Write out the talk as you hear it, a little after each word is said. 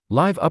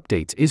Live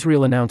updates: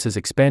 Israel announces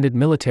expanded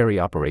military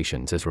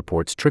operations as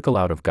reports trickle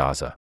out of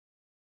Gaza.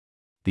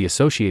 The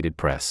Associated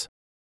Press.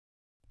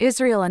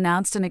 Israel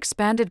announced an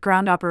expanded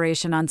ground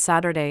operation on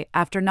Saturday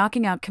after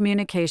knocking out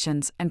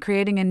communications and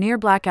creating a near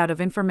blackout of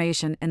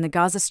information in the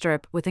Gaza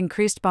Strip with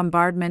increased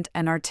bombardment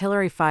and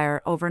artillery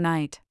fire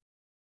overnight.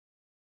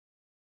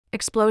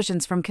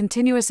 Explosions from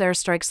continuous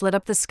airstrikes lit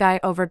up the sky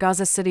over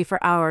Gaza City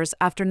for hours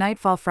after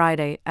nightfall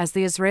Friday, as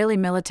the Israeli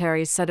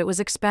military said it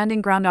was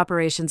expanding ground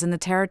operations in the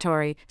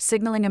territory,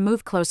 signaling a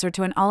move closer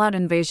to an all-out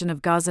invasion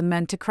of Gaza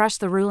meant to crush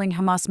the ruling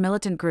Hamas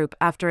militant group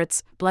after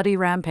its bloody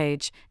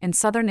rampage in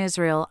southern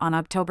Israel on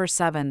October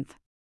 7.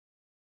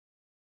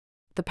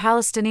 The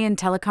Palestinian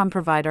telecom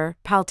provider,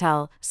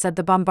 Paltel, said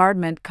the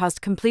bombardment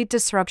caused complete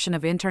disruption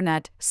of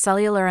internet,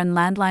 cellular and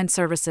landline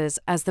services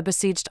as the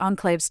besieged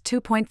enclave's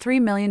 2.3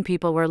 million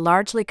people were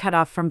largely cut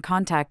off from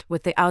contact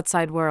with the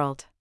outside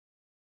world.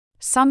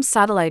 Some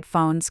satellite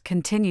phones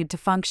continued to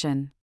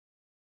function.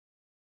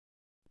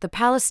 The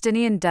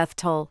Palestinian death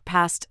toll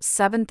passed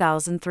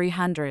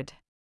 7,300.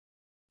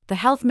 The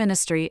health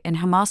ministry in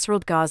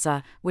Hamas-ruled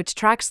Gaza, which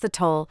tracks the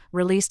toll,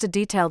 released a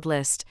detailed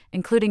list,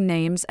 including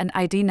names and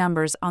ID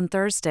numbers, on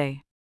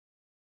Thursday.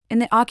 In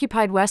the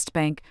occupied West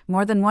Bank,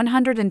 more than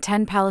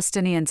 110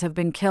 Palestinians have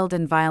been killed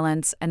in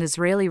violence and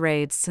Israeli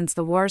raids since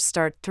the war's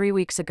start 3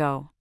 weeks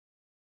ago.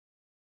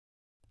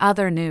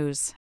 Other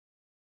news.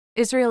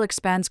 Israel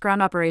expands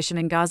ground operation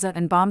in Gaza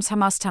and bombs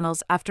Hamas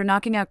tunnels after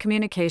knocking out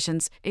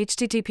communications.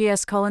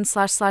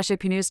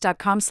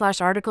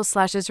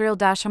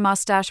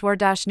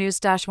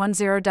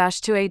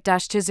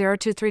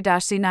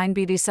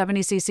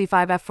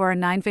 https://apnews.com/article/Israel-Hamas-war-news-1028-2030C9BD76C5F4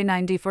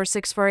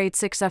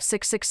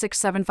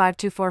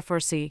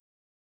 9V904648675244C.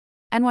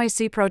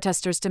 NYC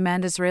protesters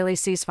demand Israeli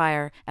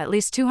ceasefire, at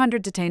least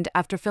 200 detained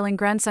after filling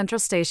Grand Central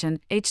Station.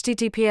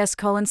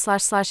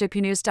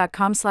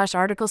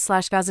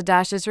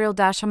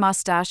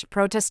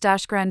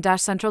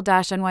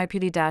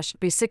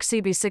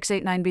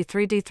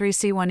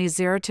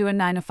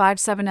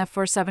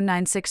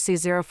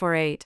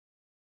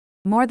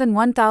 More than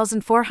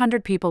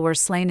 1,400 people were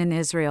slain in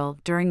Israel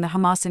during the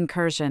Hamas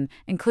incursion,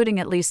 including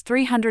at least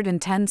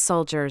 310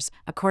 soldiers,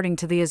 according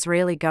to the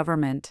Israeli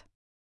government.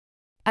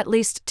 At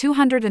least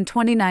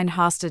 229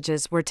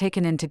 hostages were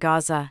taken into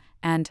Gaza,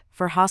 and,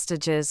 for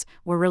hostages,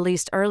 were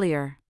released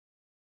earlier.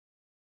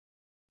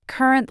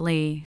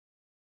 Currently.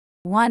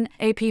 1.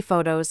 AP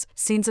photos,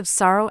 scenes of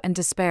sorrow and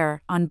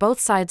despair on both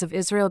sides of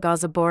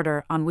Israel-Gaza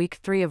border on week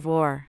 3 of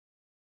war.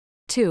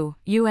 2.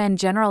 UN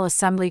General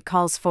Assembly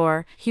calls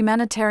for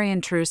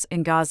humanitarian truce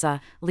in Gaza,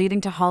 leading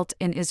to halt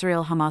in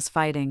Israel-Hamas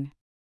fighting.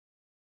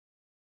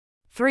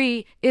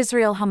 3.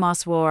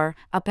 Israel-Hamas war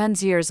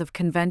upends years of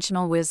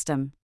conventional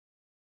wisdom.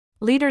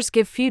 Leaders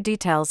give few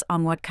details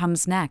on what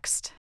comes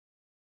next.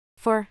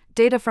 4.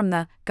 Data from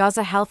the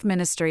Gaza Health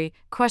Ministry,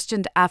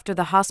 questioned after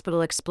the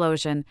hospital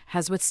explosion,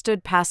 has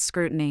withstood past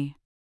scrutiny.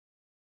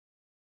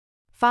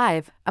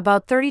 5.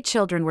 About 30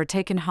 children were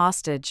taken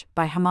hostage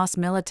by Hamas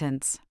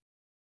militants.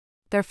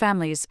 Their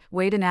families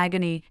wait in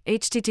agony.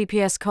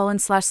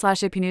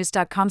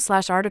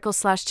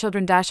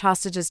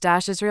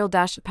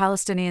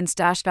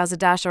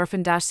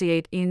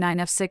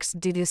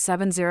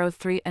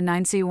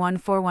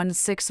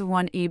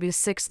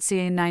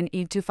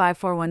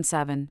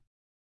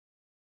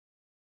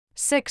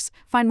 6.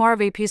 Find more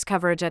of AP's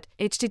coverage at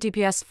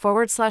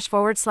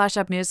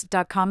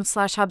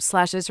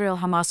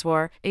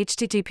https://apnews.com/hub/Israel-Hamas-war,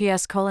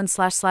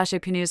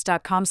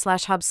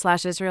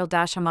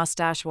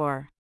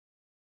 https://apnews.com/hub/Israel-Hamas-war.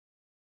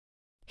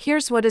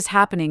 Here's what is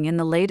happening in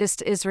the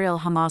latest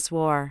Israel-Hamas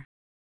war.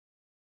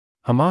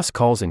 Hamas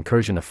calls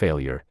incursion a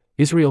failure.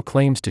 Israel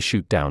claims to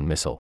shoot down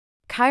missile.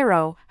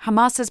 Cairo,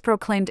 Hamas has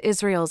proclaimed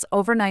Israel's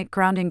overnight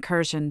ground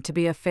incursion to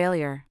be a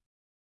failure.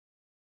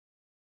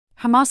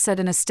 Hamas said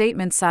in a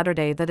statement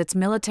Saturday that its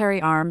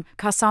military arm,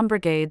 Qassam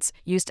brigades,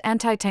 used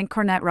anti-tank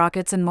Kornet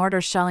rockets and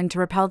mortar shelling to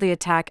repel the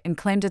attack and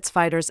claimed its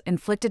fighters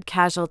inflicted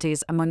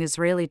casualties among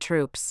Israeli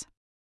troops.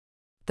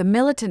 The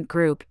militant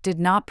group did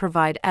not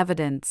provide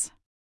evidence.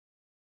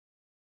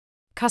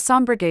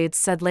 Qassam brigades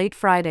said late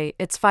Friday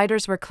its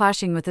fighters were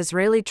clashing with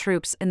Israeli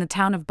troops in the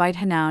town of Beit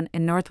Hanan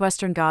in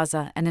northwestern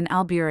Gaza and in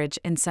Al-Buraj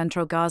in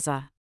central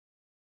Gaza.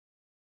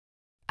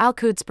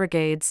 Al-Quds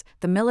brigades,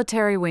 the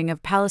military wing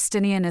of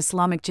Palestinian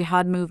Islamic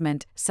Jihad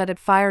movement, said it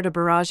fired a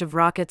barrage of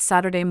rockets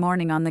Saturday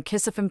morning on the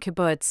Kisafim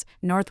kibbutz,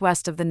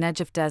 northwest of the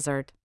Negev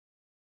desert.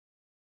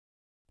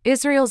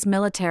 Israel's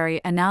military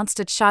announced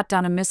it shot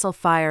down a missile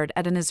fired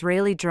at an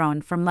Israeli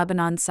drone from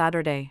Lebanon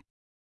Saturday.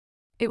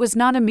 It was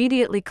not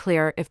immediately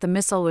clear if the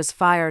missile was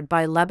fired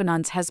by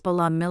Lebanon's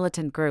Hezbollah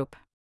militant group.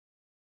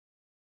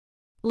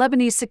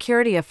 Lebanese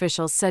security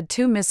officials said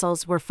 2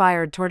 missiles were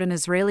fired toward an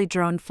Israeli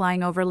drone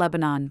flying over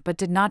Lebanon but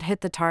did not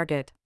hit the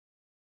target.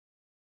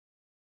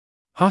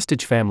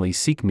 Hostage families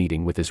seek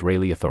meeting with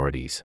Israeli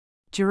authorities.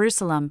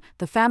 Jerusalem,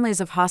 the families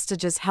of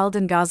hostages held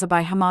in Gaza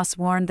by Hamas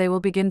warned they will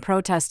begin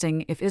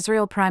protesting if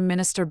Israel Prime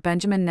Minister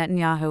Benjamin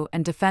Netanyahu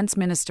and Defense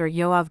Minister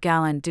Yoav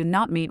Gallant do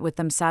not meet with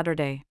them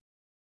Saturday.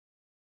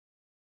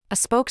 A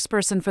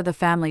spokesperson for the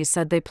family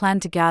said they plan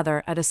to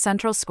gather at a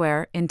central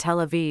square in Tel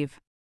Aviv.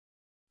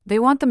 They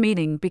want the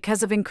meeting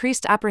because of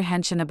increased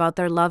apprehension about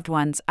their loved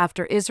ones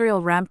after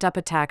Israel ramped up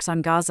attacks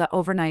on Gaza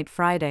overnight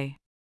Friday.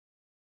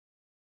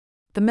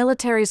 The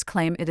military's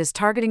claim it is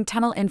targeting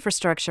tunnel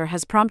infrastructure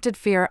has prompted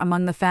fear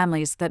among the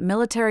families that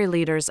military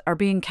leaders are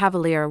being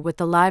cavalier with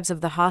the lives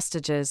of the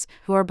hostages,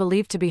 who are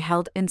believed to be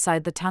held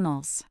inside the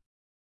tunnels.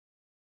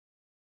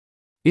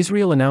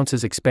 Israel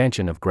announces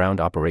expansion of ground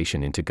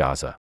operation into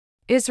Gaza.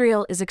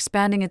 Israel is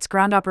expanding its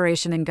ground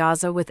operation in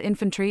Gaza with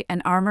infantry and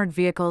armored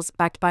vehicles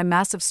backed by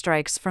massive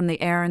strikes from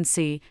the air and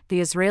sea, the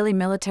Israeli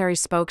military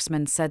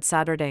spokesman said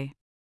Saturday.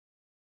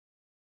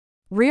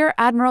 Rear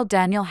Admiral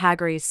Daniel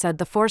Hagari said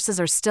the forces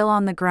are still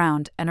on the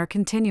ground and are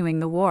continuing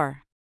the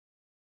war.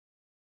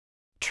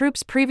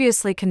 Troops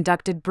previously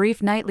conducted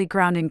brief nightly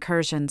ground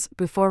incursions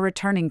before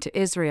returning to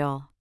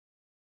Israel.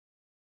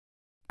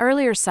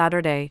 Earlier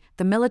Saturday,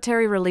 the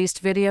military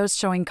released videos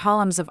showing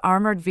columns of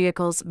armored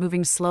vehicles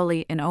moving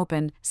slowly in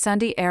open,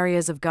 sandy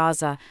areas of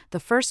Gaza, the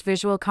first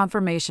visual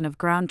confirmation of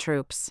ground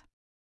troops.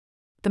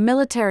 The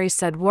military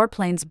said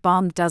warplanes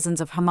bombed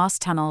dozens of Hamas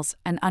tunnels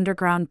and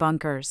underground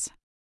bunkers.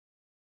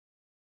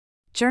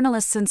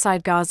 Journalists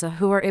inside Gaza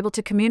who were able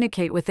to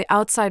communicate with the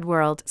outside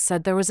world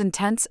said there was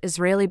intense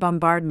Israeli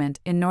bombardment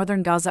in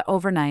northern Gaza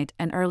overnight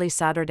and early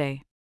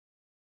Saturday.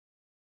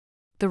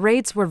 The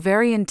raids were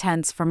very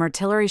intense from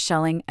artillery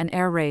shelling and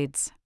air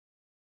raids.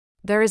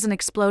 There is an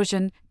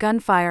explosion,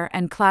 gunfire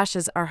and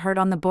clashes are heard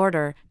on the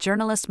border,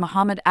 journalist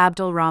Mohammed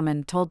Abdul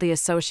Rahman told the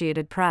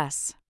Associated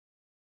Press.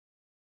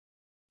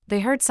 They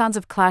heard sounds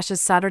of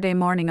clashes Saturday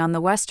morning on the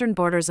western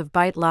borders of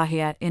Beit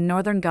Lahia in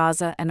northern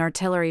Gaza and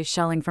artillery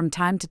shelling from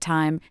time to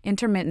time,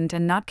 intermittent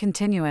and not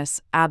continuous,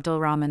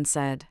 Abdul Rahman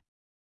said.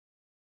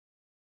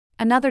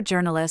 Another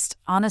journalist,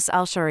 Anas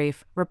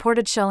Al-Sharif,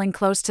 reported shelling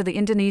close to the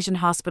Indonesian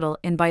hospital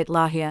in Beit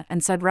Lahia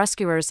and said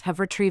rescuers have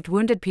retrieved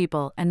wounded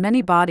people and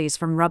many bodies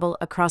from rubble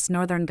across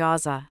northern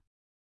Gaza.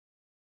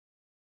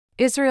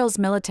 Israel's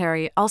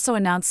military also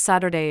announced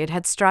Saturday it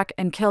had struck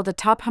and killed a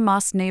top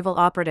Hamas naval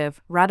operative,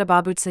 Radab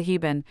Abu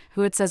Sahiban,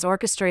 who it says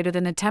orchestrated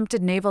an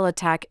attempted naval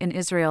attack in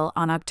Israel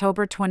on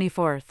October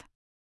 24.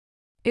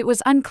 It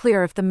was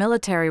unclear if the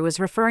military was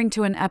referring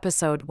to an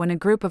episode when a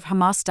group of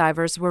Hamas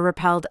divers were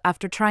repelled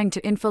after trying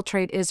to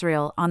infiltrate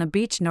Israel on a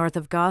beach north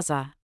of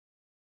Gaza.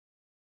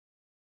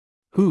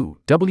 WHO,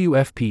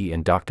 WFP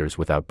and Doctors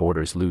Without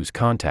Borders lose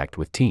contact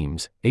with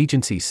teams,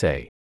 agencies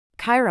say.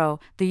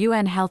 Cairo, the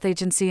UN Health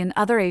Agency and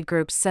other aid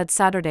groups said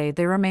Saturday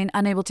they remain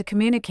unable to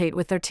communicate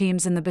with their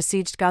teams in the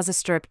besieged Gaza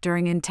Strip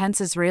during intense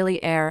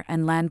Israeli air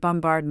and land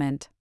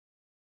bombardment.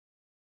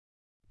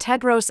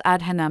 Tedros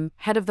Adhanom,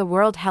 head of the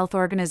World Health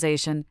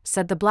Organization,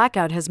 said the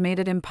blackout has made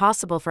it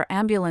impossible for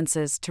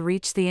ambulances to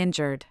reach the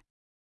injured.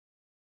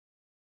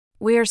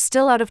 We are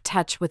still out of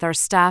touch with our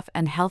staff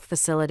and health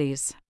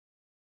facilities.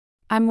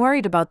 I'm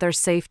worried about their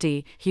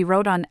safety, he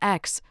wrote on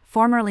X,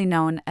 formerly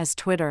known as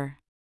Twitter.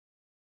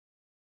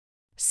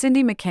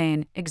 Cindy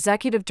McCain,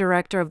 executive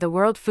director of the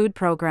World Food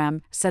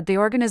Programme, said the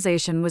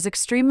organization was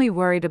extremely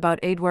worried about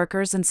aid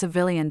workers and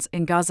civilians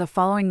in Gaza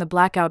following the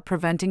blackout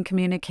preventing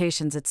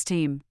communications its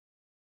team.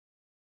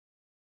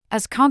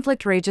 As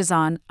conflict rages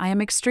on, I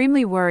am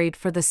extremely worried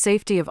for the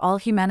safety of all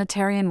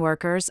humanitarian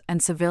workers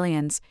and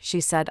civilians, she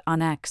said on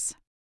X.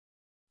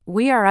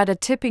 We are at a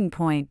tipping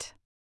point.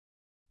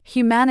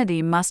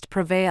 Humanity must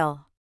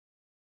prevail.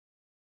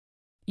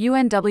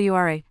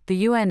 UNWRA, the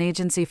UN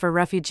Agency for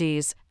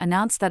Refugees,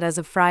 announced that as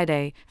of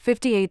Friday,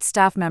 58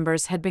 staff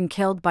members had been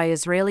killed by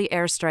Israeli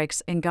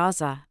airstrikes in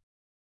Gaza.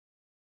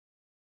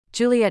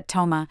 Juliette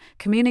Thoma,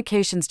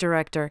 communications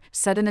director,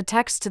 said in a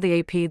text to the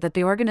AP that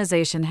the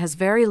organization has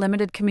very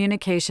limited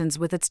communications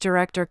with its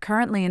director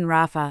currently in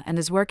Rafah and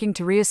is working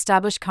to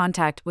re-establish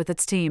contact with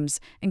its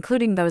teams,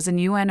 including those in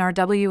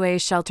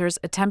UNRWA shelters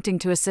attempting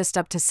to assist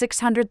up to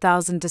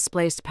 600,000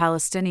 displaced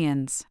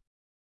Palestinians.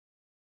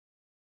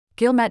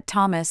 Gilmet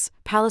Thomas,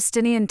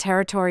 Palestinian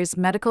Territories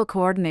medical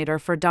coordinator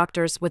for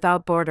Doctors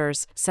Without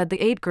Borders, said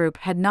the aid group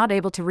had not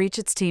able to reach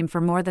its team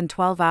for more than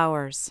 12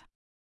 hours.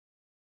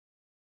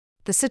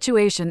 The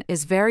situation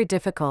is very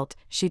difficult,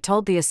 she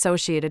told the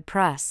Associated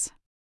Press.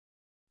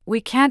 We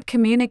can't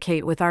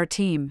communicate with our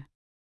team.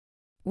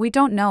 We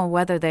don't know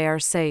whether they are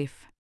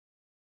safe.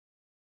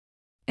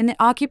 In the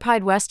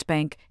occupied West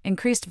Bank,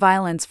 increased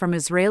violence from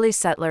Israeli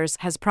settlers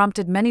has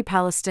prompted many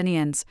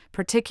Palestinians,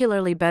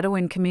 particularly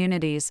Bedouin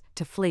communities,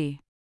 to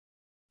flee.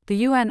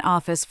 The UN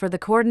Office for the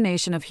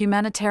Coordination of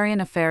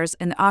Humanitarian Affairs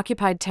in the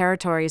Occupied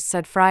Territories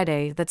said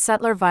Friday that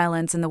settler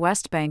violence in the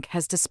West Bank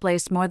has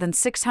displaced more than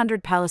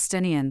 600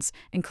 Palestinians,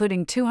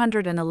 including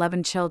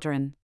 211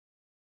 children.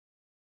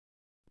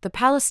 The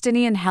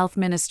Palestinian Health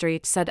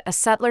Ministry said a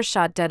settler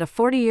shot dead a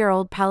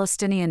 40-year-old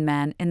Palestinian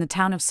man in the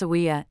town of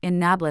Sawiya in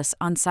Nablus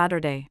on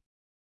Saturday.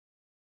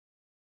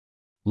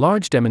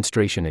 Large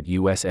demonstration at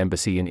U.S.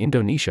 Embassy in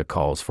Indonesia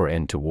calls for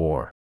end to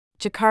war.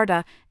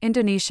 Jakarta,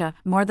 Indonesia,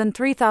 more than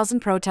 3,000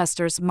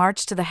 protesters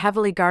marched to the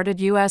heavily guarded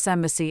U.S.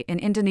 Embassy in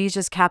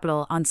Indonesia's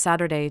capital on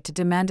Saturday to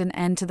demand an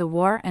end to the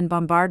war and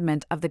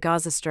bombardment of the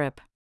Gaza Strip.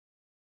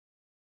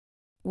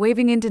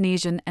 Waving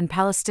Indonesian and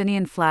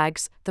Palestinian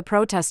flags, the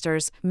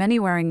protesters, many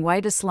wearing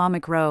white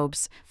Islamic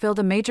robes, filled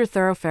a major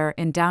thoroughfare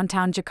in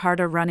downtown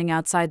Jakarta running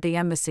outside the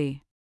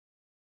embassy.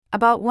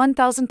 About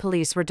 1,000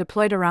 police were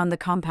deployed around the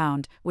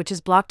compound, which is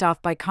blocked off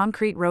by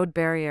concrete road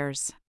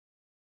barriers.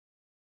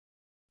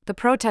 The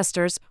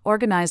protesters,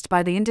 organized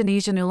by the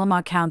Indonesian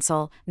Ulama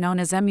Council, known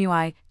as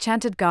MUI,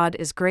 chanted "God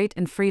is great"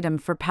 and "Freedom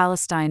for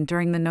Palestine"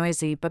 during the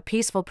noisy but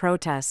peaceful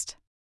protest.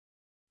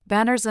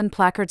 Banners and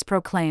placards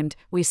proclaimed,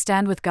 "We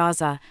stand with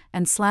Gaza,"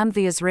 and slammed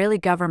the Israeli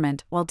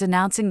government while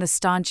denouncing the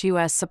staunch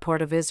U.S.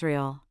 support of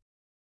Israel.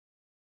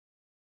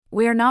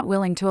 "We are not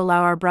willing to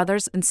allow our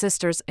brothers and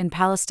sisters in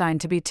Palestine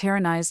to be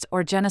tyrannized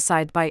or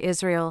genocided by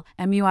Israel,"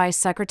 MUI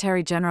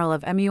Secretary General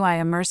of MUI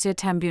Amercia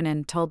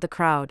Tembunan told the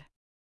crowd.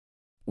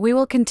 "We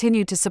will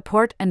continue to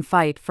support and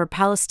fight for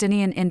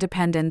Palestinian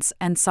independence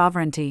and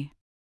sovereignty."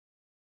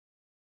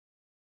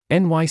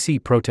 NYC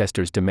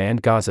protesters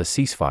demand Gaza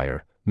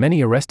ceasefire,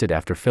 many arrested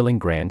after filling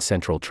Grand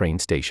Central train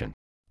station.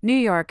 New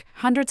York,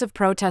 hundreds of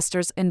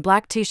protesters in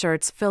black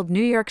t-shirts filled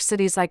New York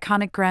City's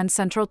iconic Grand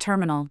Central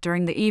Terminal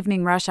during the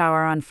evening rush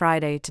hour on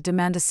Friday to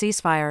demand a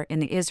ceasefire in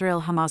the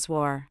Israel-Hamas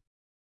war.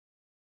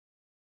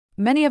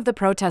 Many of the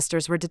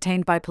protesters were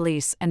detained by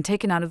police and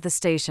taken out of the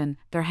station,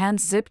 their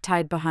hands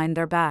zip-tied behind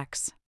their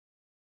backs.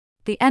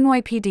 The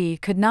NYPD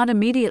could not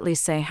immediately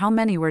say how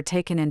many were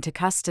taken into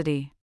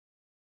custody.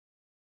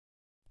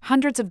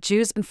 Hundreds of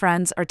Jews and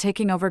Friends are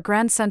taking over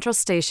Grand Central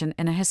Station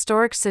in a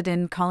historic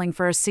sit-in calling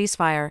for a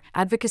ceasefire,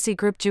 advocacy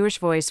group Jewish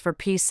Voice for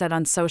Peace said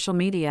on social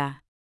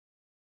media.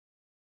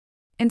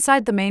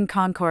 Inside the main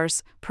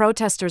concourse,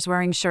 protesters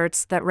wearing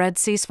shirts that read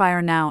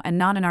 "Ceasefire Now" and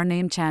 "Not in Our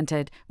Name"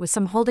 chanted, with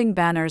some holding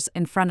banners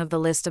in front of the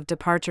list of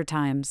departure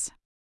times.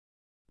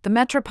 The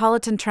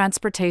Metropolitan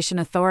Transportation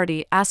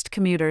Authority asked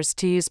commuters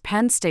to use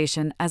Penn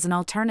Station as an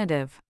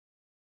alternative.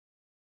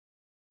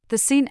 The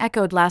scene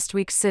echoed last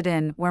week's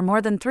sit-in, where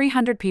more than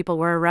 300 people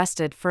were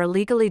arrested for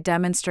illegally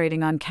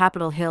demonstrating on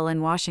Capitol Hill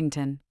in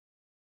Washington.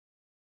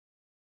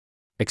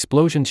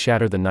 Explosions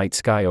shatter the night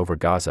sky over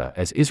Gaza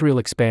as Israel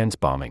expands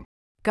bombing.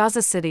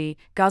 Gaza City,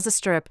 Gaza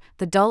Strip,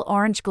 the dull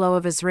orange glow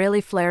of Israeli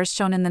flares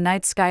shone in the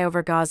night sky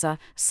over Gaza,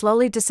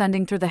 slowly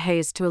descending through the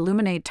haze to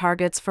illuminate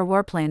targets for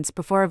warplanes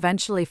before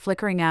eventually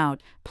flickering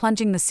out,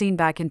 plunging the scene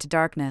back into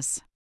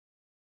darkness.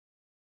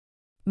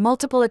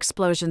 Multiple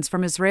explosions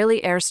from Israeli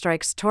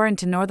airstrikes tore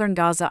into northern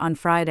Gaza on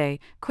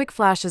Friday, quick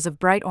flashes of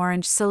bright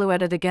orange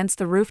silhouetted against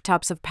the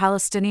rooftops of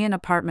Palestinian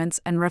apartments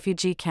and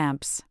refugee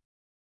camps.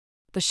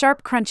 The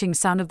sharp crunching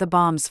sound of the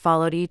bombs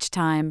followed each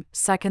time,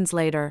 seconds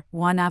later,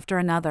 one after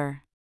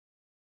another.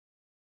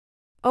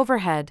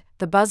 Overhead,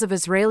 the buzz of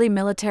Israeli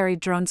military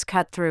drones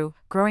cut through,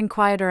 growing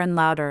quieter and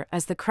louder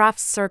as the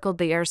crafts circled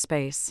the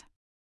airspace.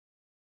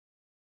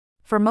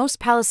 For most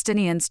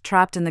Palestinians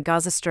trapped in the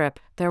Gaza Strip,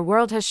 their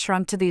world has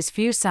shrunk to these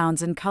few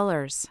sounds and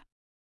colors.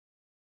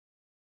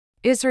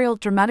 Israel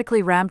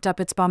dramatically ramped up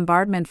its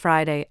bombardment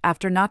Friday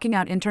after knocking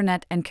out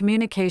internet and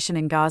communication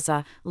in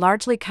Gaza,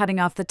 largely cutting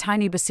off the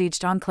tiny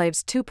besieged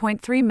enclave's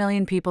 2.3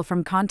 million people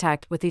from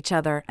contact with each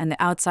other and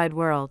the outside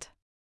world.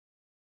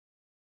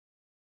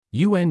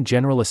 UN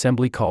General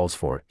Assembly calls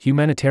for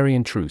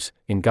humanitarian truce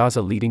in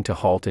Gaza, leading to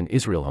halt in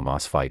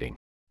Israel-Hamas fighting.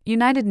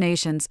 United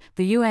Nations,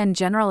 the UN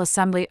General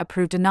Assembly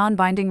approved a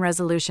non-binding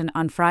resolution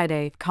on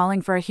Friday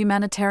calling for a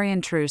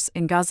humanitarian truce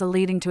in Gaza,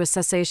 leading to a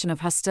cessation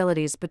of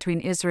hostilities between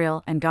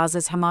Israel and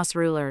Gaza's Hamas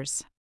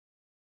rulers.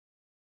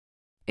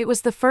 It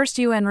was the first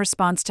UN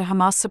response to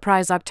Hamas'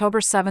 surprise October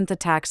 7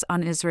 attacks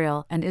on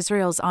Israel and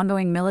Israel's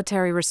ongoing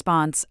military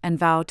response and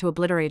vow to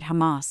obliterate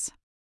Hamas.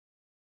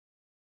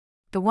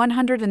 The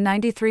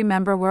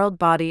 193-member world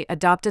body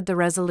adopted the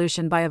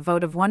resolution by a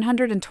vote of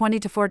 120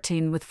 to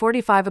 14 with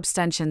 45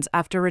 abstentions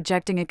after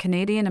rejecting a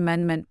Canadian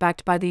amendment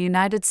backed by the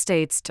United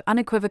States to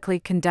unequivocally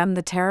condemn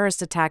the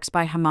terrorist attacks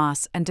by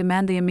Hamas and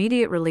demand the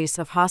immediate release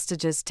of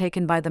hostages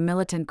taken by the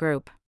militant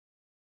group.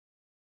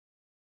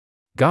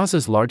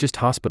 Gaza's largest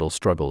hospital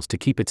struggles to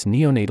keep its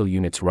neonatal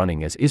units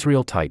running as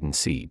Israel tightens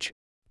siege.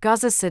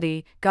 Gaza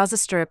City, Gaza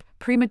Strip,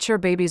 premature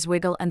babies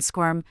wiggle and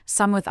squirm,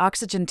 some with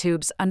oxygen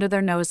tubes under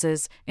their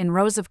noses, in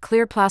rows of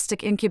clear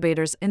plastic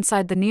incubators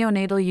inside the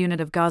neonatal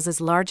unit of Gaza's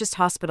largest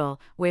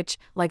hospital, which,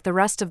 like the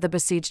rest of the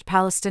besieged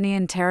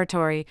Palestinian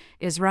territory,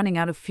 is running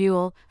out of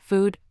fuel,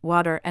 food,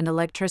 water, and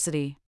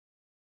electricity.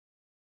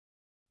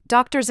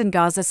 Doctors in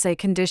Gaza say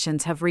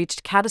conditions have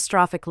reached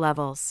catastrophic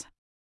levels.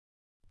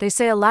 They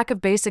say a lack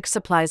of basic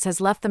supplies has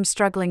left them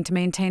struggling to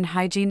maintain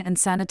hygiene and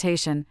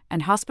sanitation,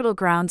 and hospital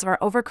grounds are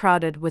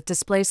overcrowded with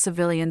displaced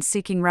civilians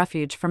seeking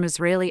refuge from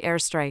Israeli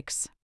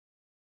airstrikes.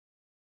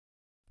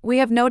 "We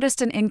have noticed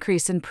an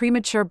increase in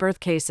premature birth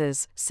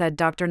cases," said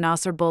Dr.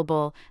 Nasser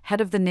Bulbul, head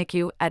of the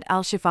NICU at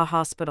Al-Shifa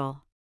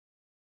Hospital.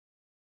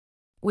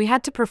 "We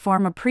had to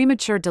perform a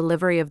premature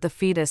delivery of the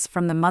fetus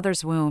from the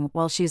mother's womb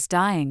while she's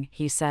dying,"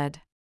 he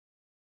said.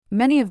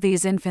 "Many of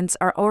these infants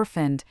are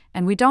orphaned,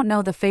 and we don't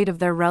know the fate of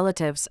their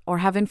relatives or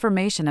have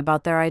information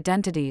about their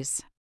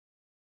identities."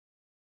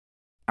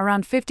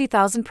 Around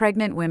 50,000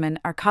 pregnant women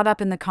are caught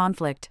up in the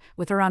conflict,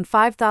 with around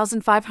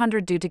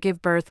 5,500 due to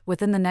give birth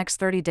within the next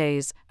 30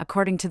 days,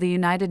 according to the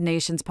United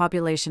Nations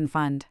Population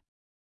Fund.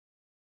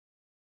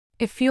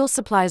 If fuel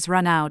supplies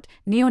run out,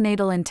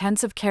 neonatal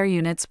intensive care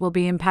units will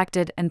be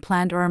impacted and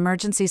planned or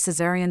emergency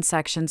cesarean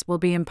sections will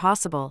be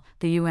impossible,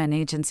 the UN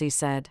agency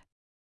said.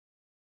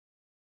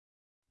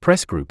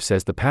 Press group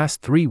says the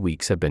past 3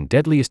 weeks have been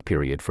deadliest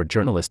period for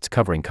journalists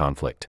covering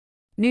conflict.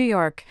 New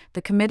York,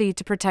 the Committee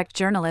to Protect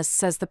Journalists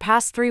says the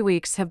past 3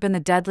 weeks have been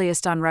the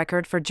deadliest on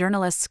record for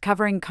journalists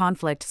covering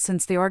conflict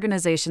since the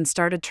organization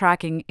started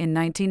tracking in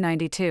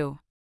 1992.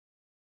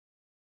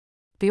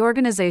 The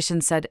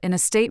organization said in a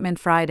statement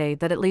Friday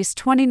that at least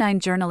 29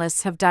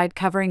 journalists have died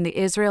covering the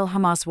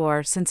Israel-Hamas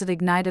war since it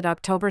ignited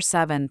October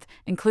 7,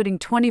 including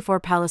 24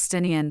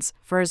 Palestinians,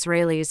 4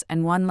 Israelis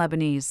and 1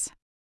 Lebanese.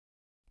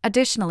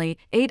 Additionally,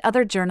 8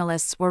 other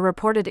journalists were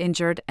reported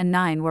injured and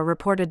 9 were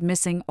reported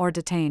missing or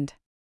detained.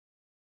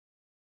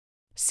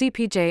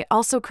 CPJ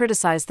also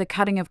criticized the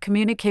cutting of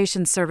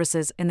communication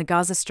services in the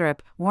Gaza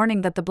Strip,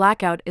 warning that the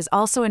blackout is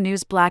also a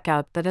news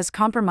blackout that has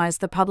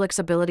compromised the public's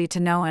ability to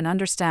know and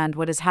understand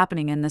what is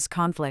happening in this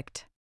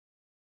conflict.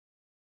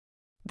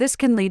 This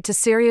can lead to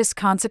serious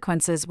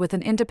consequences with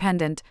an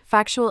independent,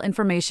 factual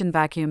information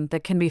vacuum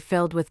that can be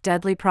filled with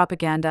deadly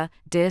propaganda,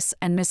 dis-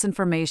 and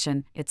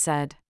misinformation, it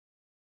said.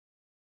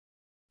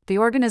 The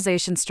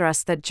organization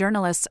stressed that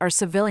journalists are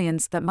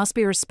civilians that must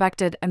be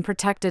respected and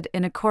protected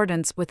in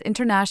accordance with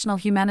international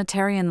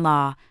humanitarian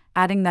law,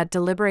 adding that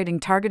deliberating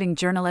targeting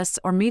journalists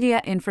or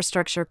media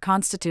infrastructure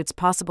constitutes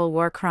possible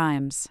war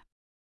crimes.